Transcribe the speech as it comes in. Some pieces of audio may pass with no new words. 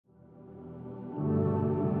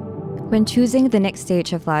When choosing the next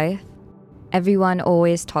stage of life, everyone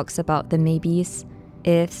always talks about the maybes,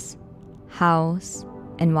 ifs, hows,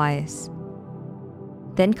 and whys.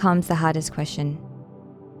 Then comes the hardest question.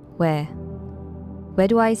 Where? Where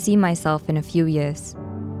do I see myself in a few years?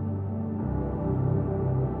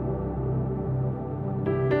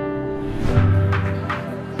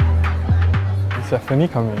 Is Stephanie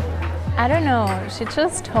coming? I don't know. She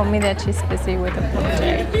just told me that she's busy with a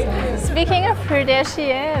project. Speaking of her, there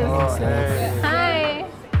she is. Oh, hey. Hi.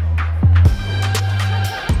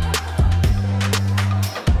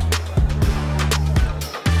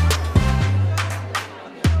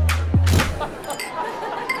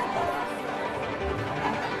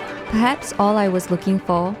 Perhaps all I was looking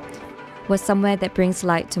for was somewhere that brings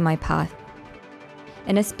light to my path,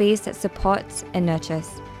 in a space that supports and nurtures,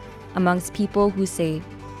 amongst people who say,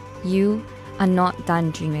 you are not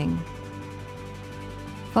done dreaming.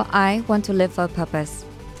 For I want to live for a purpose,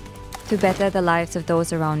 to better the lives of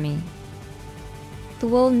those around me. The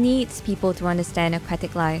world needs people to understand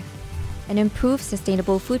aquatic life and improve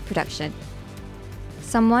sustainable food production.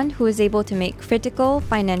 Someone who is able to make critical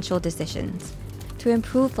financial decisions to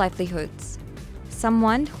improve livelihoods.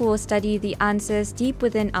 Someone who will study the answers deep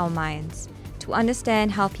within our minds to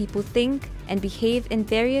understand how people think and behave in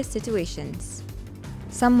various situations.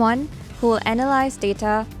 Someone who will analyze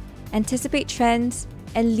data, anticipate trends,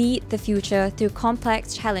 and lead the future through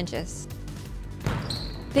complex challenges.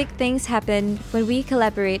 Big things happen when we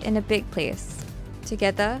collaborate in a big place.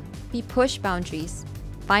 Together, we push boundaries,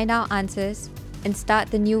 find our answers, and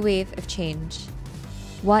start the new wave of change.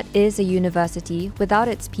 What is a university without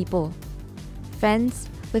its people? Friends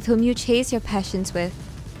with whom you chase your passions with.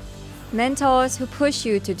 Mentors who push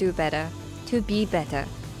you to do better, to be better.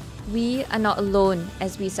 We are not alone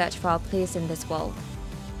as we search for our place in this world.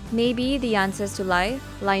 Maybe the answers to life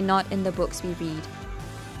lie not in the books we read,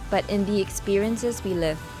 but in the experiences we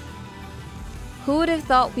live. Who would have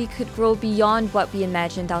thought we could grow beyond what we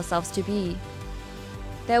imagined ourselves to be?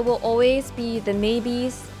 There will always be the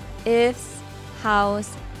maybes, ifs,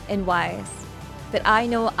 hows, and whys, but I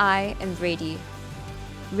know I am ready.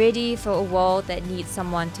 Ready for a world that needs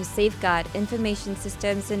someone to safeguard information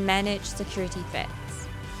systems and manage security threats,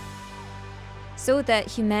 so that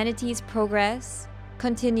humanity's progress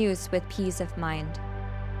continues with peace of mind.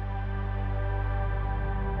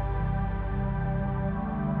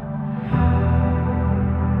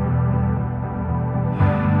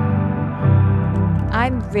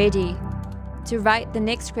 I'm ready to write the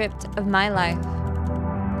next script of my life.